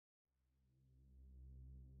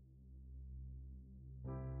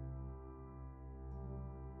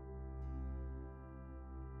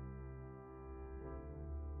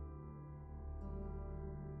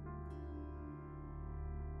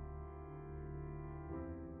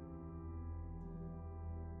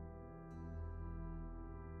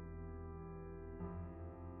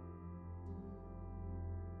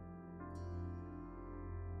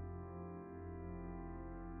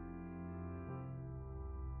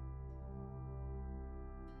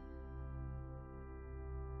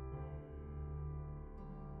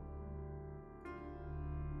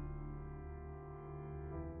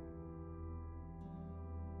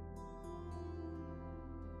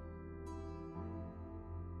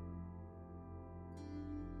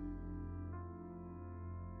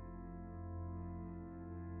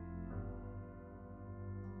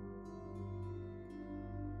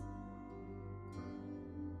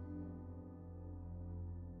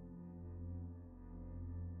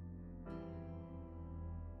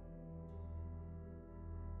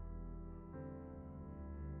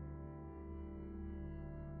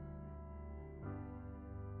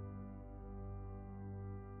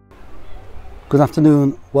Good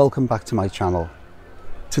afternoon, welcome back to my channel.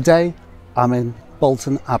 Today I'm in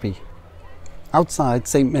Bolton Abbey, outside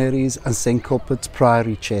St Mary's and St Cuthbert's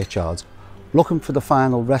Priory churchyard, looking for the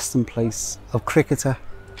final resting place of cricketer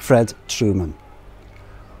Fred Trueman.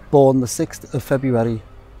 Born the 6th of February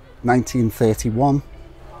 1931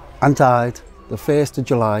 and died the 1st of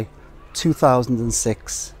July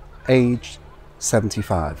 2006, aged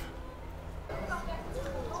 75.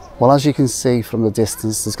 Well, as you can see from the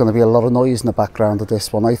distance, there's going to be a lot of noise in the background of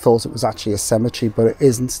this one. I thought it was actually a cemetery, but it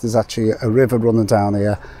isn't. There's actually a river running down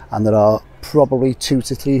here, and there are probably 200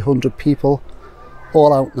 to 300 people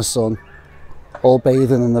all out in the sun, all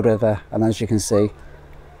bathing in the river. And as you can see,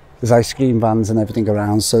 there's ice cream vans and everything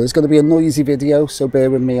around. So there's going to be a noisy video, so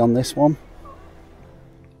bear with me on this one.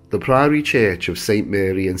 The Priory Church of St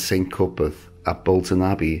Mary and St Cuthbert at Bolton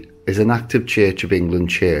Abbey is an active Church of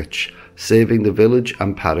England church serving the village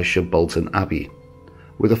and parish of Bolton Abbey,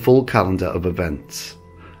 with a full calendar of events,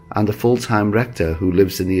 and a full-time rector who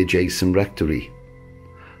lives in the adjacent rectory.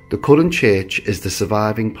 The current church is the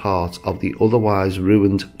surviving part of the otherwise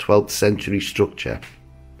ruined 12th century structure.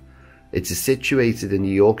 It is situated in the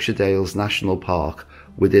Yorkshire Dales National Park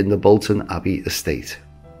within the Bolton Abbey estate.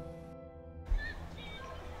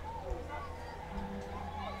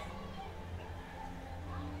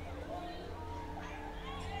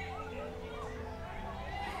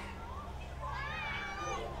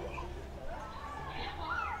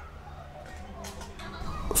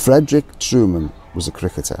 Frederick Trueman was a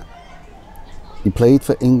cricketer. He played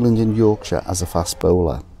for England in Yorkshire as a fast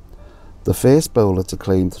bowler, the first bowler to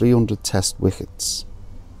claim 300 test wickets.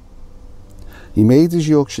 He made his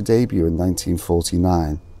Yorkshire debut in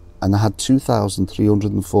 1949 and had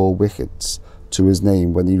 2,304 wickets to his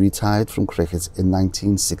name when he retired from cricket in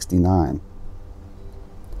 1969.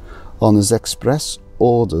 On his express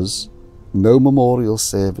orders, no memorial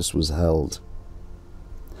service was held.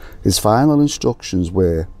 His final instructions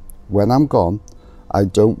were, "When I'm gone, I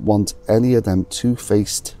don't want any of them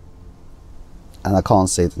two-faced," and I can't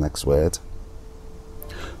say the next word,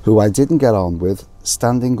 "who I didn't get on with,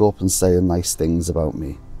 standing up and saying nice things about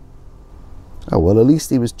me." Oh well, at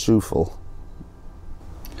least he was truthful.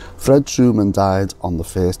 Fred Trueman died on the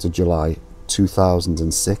 1st of July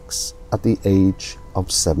 2006 at the age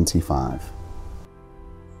of 75.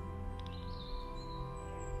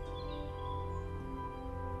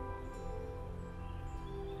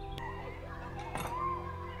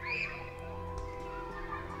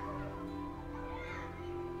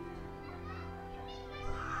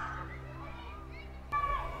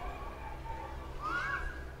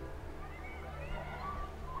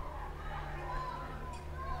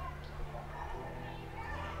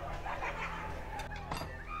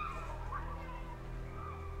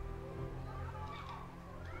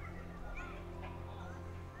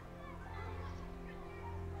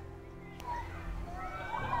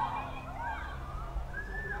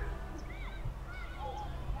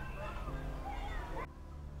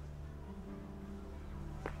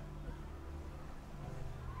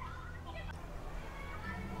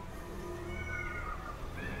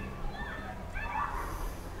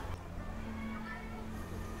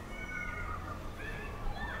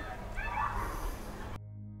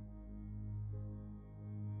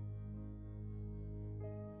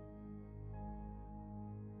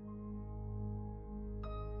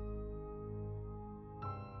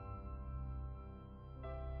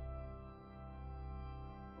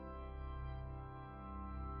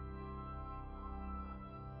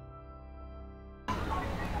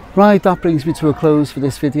 Right, that brings me to a close for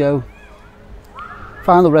this video.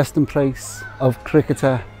 Final resting place of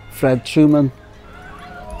cricketer Fred Trueman.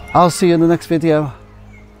 I'll see you in the next video.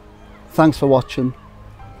 Thanks for watching,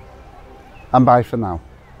 and bye for now.